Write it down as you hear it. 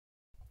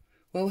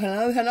Well,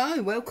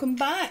 hello, welcome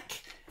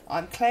back.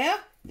 I'm Claire,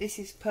 this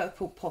is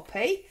Purple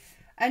Poppy,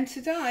 and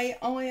today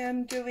I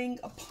am doing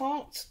a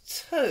part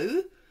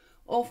 2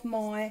 of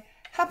my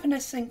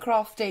Happiness and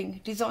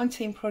Crafting design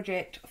team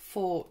project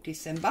for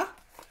December,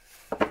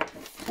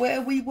 where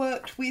we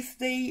worked with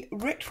the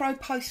retro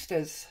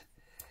posters.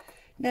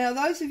 Now,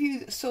 those of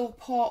you that saw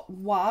part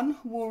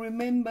 1 will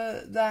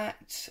remember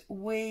that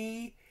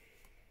we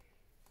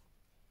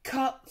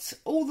cut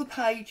all the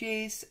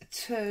pages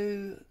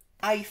to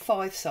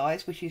A5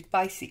 size, which is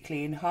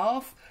basically in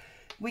half.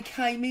 We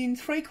came in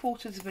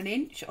 3/4 of an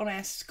inch on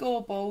our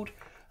scoreboard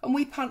and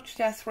we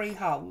punched our 3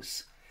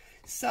 holes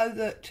so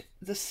that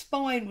the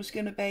spine was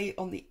going to be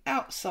on the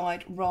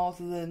outside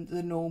rather than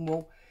the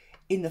normal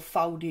in the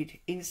folded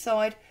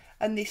inside,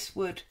 and this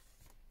would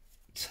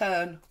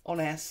turn on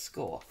our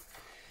score.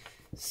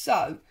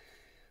 So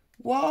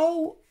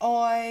while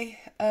I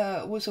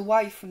was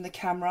away from the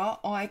camera,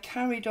 I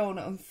carried on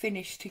and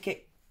finished to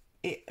get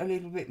it a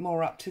little bit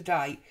more up to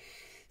date.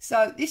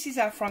 So this is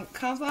our front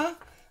cover,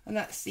 and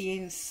that's the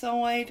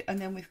inside, and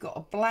then we've got a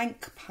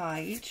blank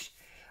page.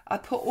 I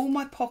put all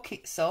my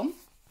pockets on,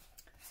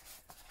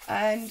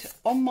 and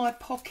on my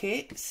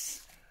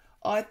pockets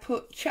I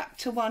put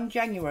chapter 1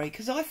 January,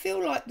 because I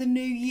feel like the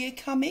new year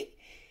coming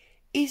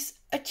is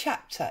a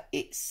chapter.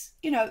 It's,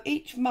 you know,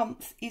 each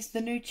month is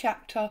the new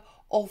chapter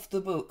of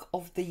the book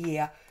of the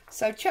year.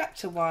 So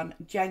chapter 1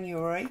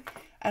 January,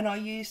 and I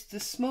used the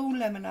small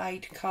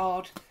lemonade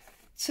card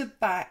to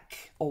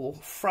back or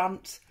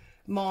front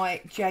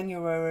my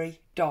January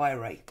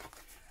diary,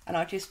 and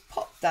I just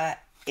popped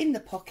that in the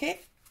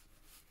pocket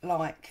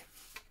like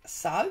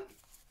so.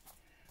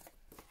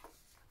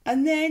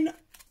 And then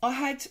I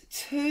had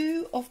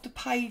 2 of the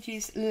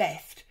pages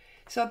left,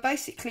 so I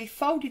basically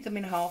folded them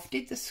in half,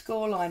 did the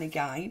score line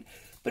again,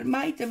 but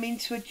made them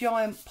into a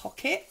giant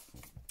pocket.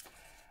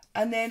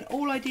 And then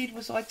all I did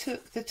was I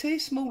took the 2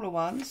 smaller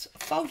ones,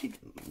 folded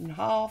them in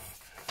half,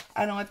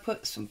 and I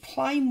put some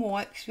plain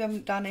white, because we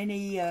haven't done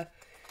any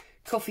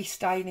coffee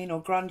staining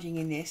or grunging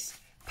in this,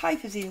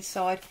 papers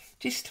inside,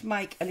 just to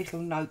make a little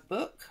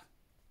notebook.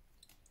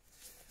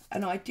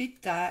 And I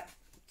did that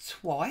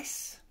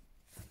twice.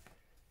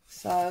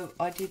 So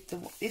I did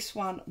this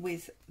one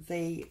with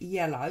the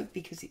yellow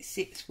because it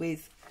sits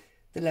with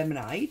the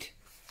lemonade.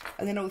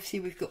 And then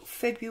obviously we've got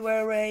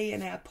February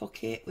in our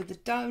pocket with the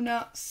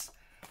donuts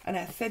and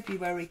our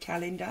February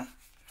calendar.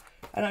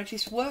 And I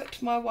just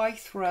worked my way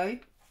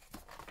through.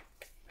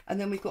 And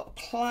then we've got a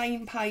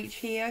plain page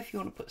here if you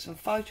want to put some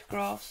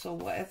photographs or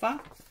whatever.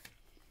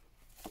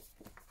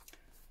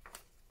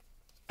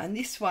 And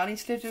this one,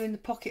 instead of doing the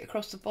pocket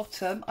across the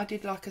bottom, I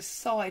did like a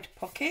side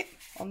pocket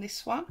on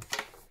this one.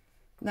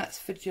 And that's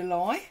for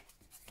July.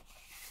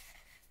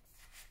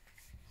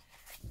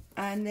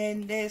 And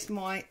then there's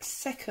my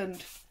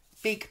second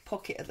big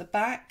pocket at the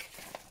back.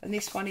 And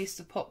this one is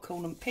the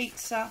popcorn and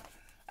pizza.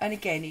 And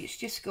again, it's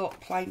just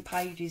got plain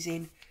pages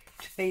in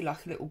to be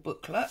like a little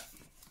booklet.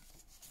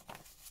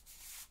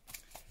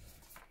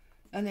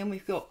 And then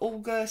we've got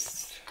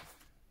August,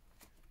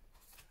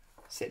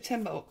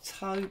 September,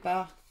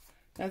 October,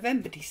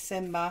 November,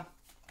 December.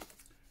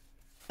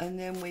 And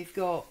then we've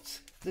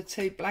got the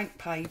 2 blank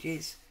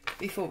pages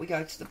before we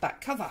go to the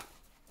back cover.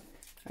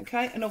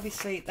 Okay, and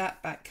obviously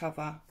that back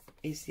cover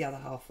is the other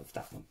half of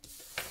that one.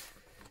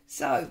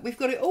 So we've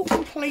got it all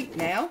complete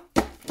now.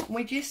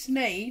 We just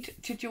need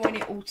to join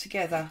it all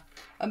together.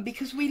 And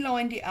because we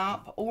lined it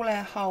up, all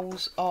our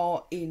holes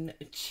are in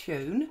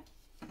tune.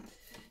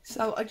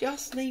 So I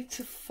just need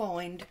to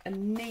find a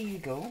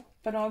needle,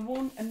 but I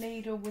want a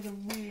needle with a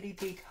really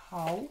big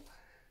hole,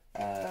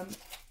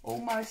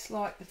 almost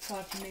like the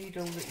type of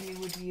needle that you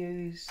would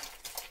use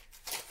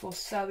for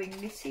sewing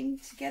knitting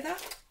together.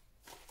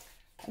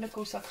 And of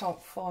course I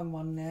can't find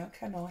one now,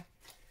 can I?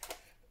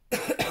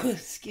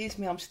 Excuse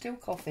me, I'm still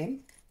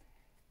coughing.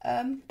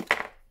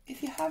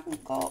 If you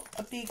haven't got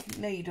a big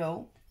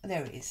needle,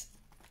 there it is.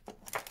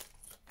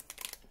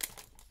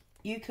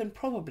 You can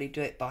probably do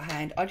it by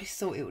hand. I just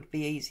thought it would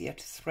be easier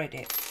to thread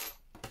it.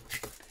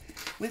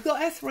 We've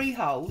got our 3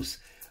 holes,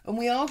 and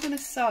we are going to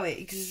sew it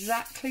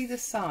exactly the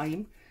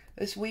same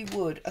as we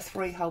would a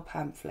 3-hole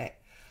pamphlet.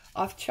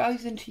 I've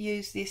chosen to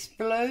use this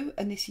blue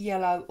and this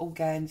yellow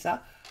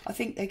organza. I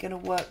think they're going to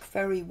work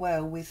very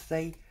well with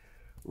the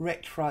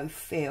retro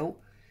feel.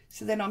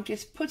 So then I'm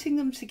just putting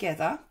them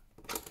together.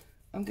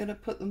 I'm going to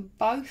put them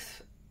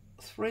both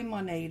through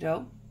my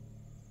needle,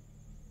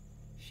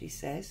 she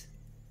says.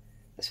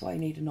 That's why you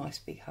need a nice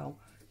big hole.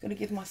 I'm going to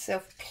give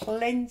myself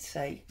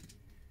plenty.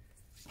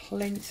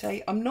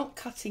 I'm not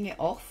cutting it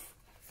off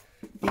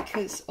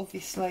because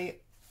obviously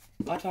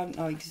I don't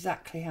know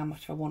exactly how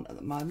much I want at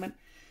the moment.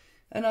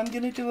 And I'm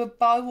going to do a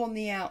bow on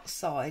the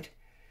outside.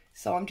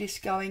 So I'm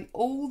just going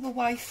all the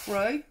way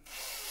through.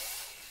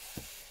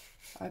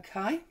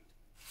 Okay.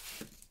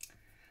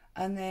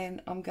 And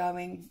then I'm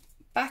going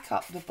back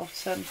up the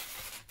bottom.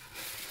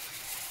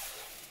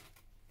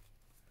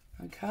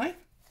 Okay.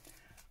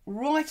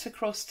 Right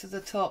across to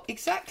the top,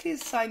 exactly the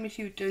same as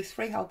you would do a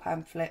 3-hole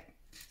pamphlet.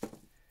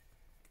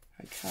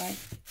 Okay,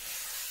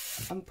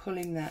 I'm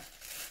pulling that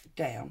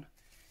down.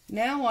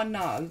 Now I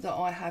know that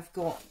I have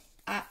got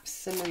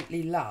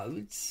absolutely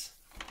loads.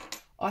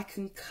 I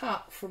can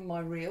cut from my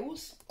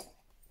reels.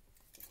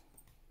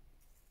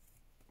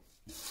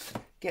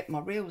 Get my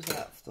reels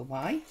out of the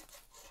way.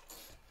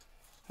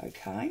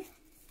 Okay.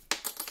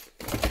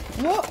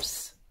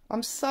 Whoops!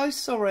 I'm so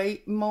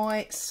sorry.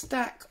 My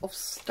stack of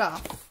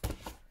stuff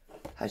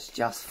has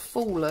just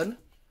fallen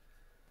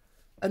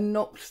and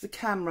knocked the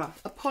camera.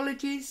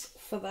 Apologies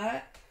for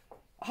that.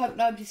 I hope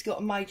nobody's got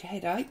a major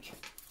headache.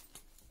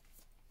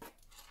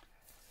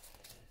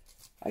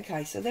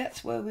 Okay, so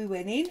that's where we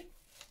went in.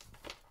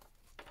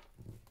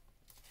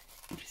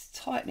 Just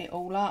tighten it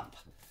all up,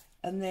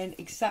 and then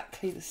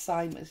exactly the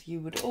same as you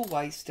would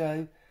always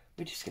do,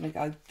 we're just going to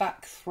go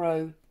back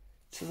through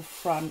to the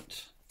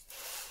front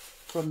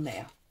from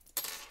there.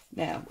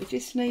 Now we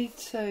just need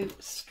to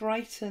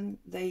straighten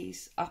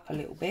these up a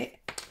little bit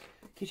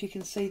because you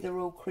can see they're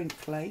all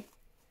crinkly,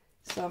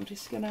 so I'm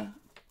just going to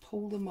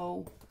pull them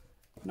all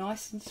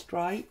nice and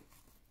straight,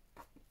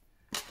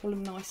 pull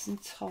them nice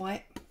and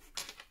tight.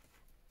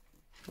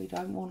 We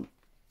don't want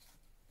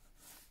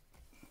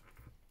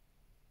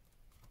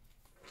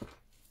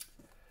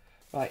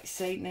right,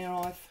 see,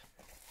 now I've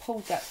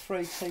pulled that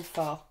through too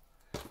far,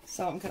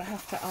 so I'm going to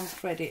have to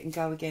unthread it and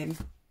go again.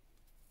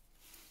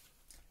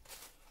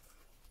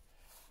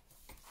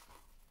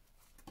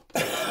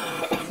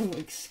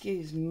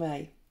 Excuse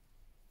me.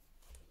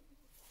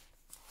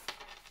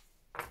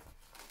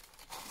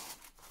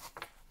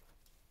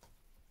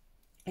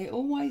 It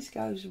always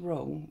goes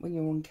wrong when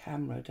you're on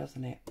camera,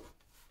 doesn't it?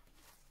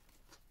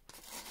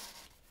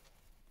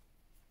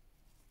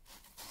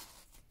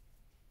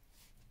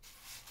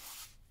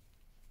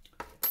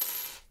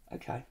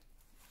 Okay,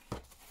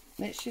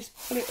 let's just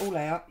pull it all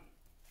out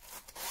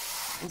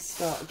and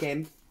start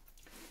again.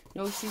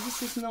 Now obviously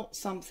this is not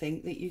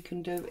something that you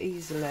can do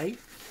easily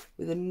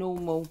with a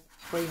normal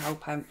 3-hole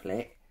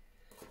pamphlet.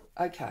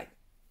 Okay,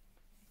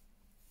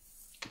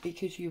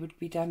 because you would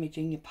be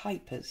damaging your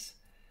papers,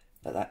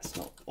 but that's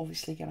not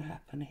obviously going to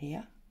happen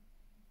here.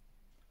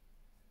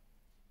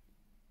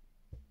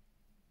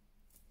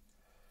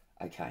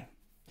 Okay,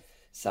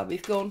 so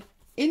we've gone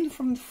in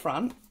from the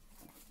front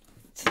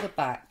to the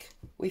back.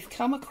 We've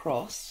come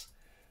across.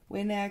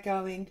 We're now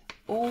going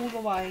all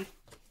the way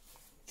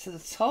to the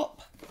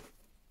top.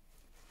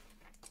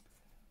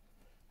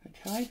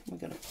 Okay, we're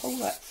going to pull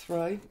that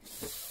through.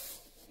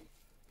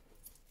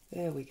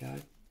 There we go.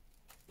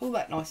 Pull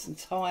that nice and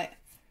tight.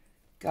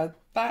 Go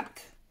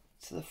back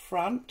to the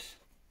front,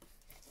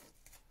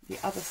 the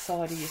other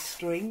side of your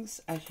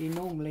strings as you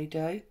normally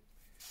do.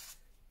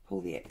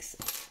 Pull the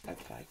excess.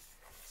 Okay,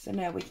 so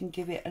now we can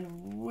give it a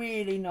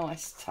really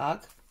nice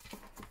tug.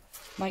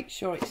 Make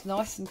sure it's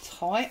nice and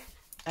tight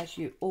as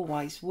you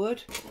always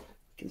would.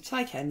 We can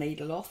take our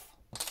needle off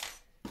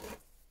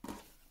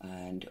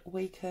and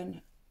we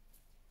can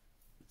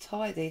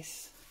tie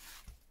this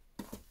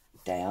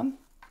down,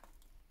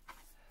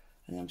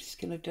 and I'm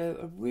just going to do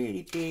a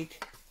really big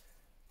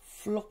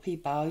floppy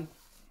bow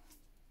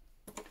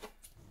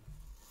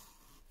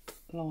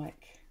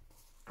like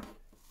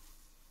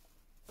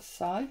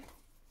so,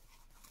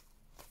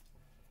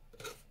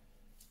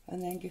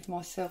 and then give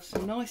myself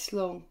some nice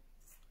long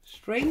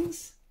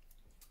strings.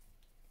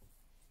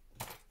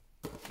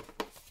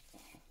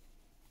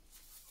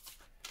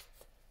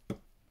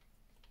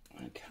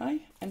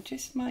 Okay, and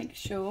just make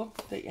sure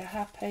that you're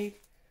happy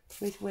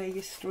with where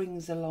your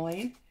strings are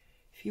lying.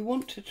 If you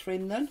want to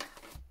trim them,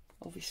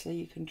 obviously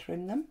you can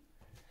trim them.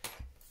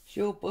 It's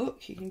your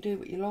book, you can do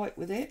what you like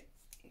with it.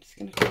 I'm just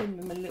going to trim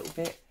them a little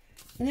bit.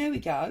 And there we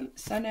go.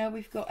 So now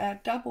we've got our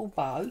double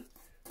bow.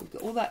 We've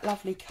got all that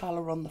lovely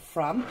colour on the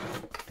front.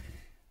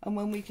 And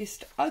when we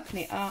just open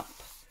it up,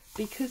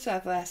 because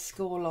of our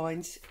score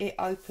lines, it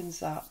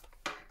opens up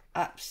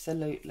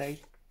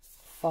absolutely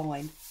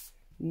fine.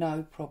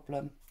 No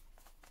problem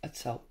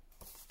at all.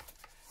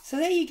 So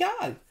there you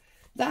go.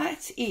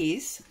 That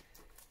is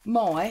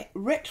my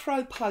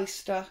retro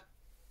poster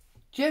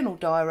journal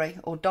diary,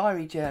 or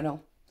diary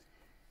journal,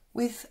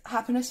 with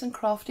Happiness and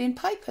Crafting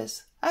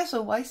papers. As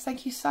always,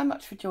 thank you so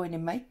much for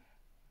joining me.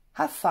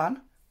 Have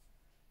fun.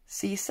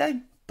 See you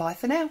soon. Bye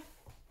for now.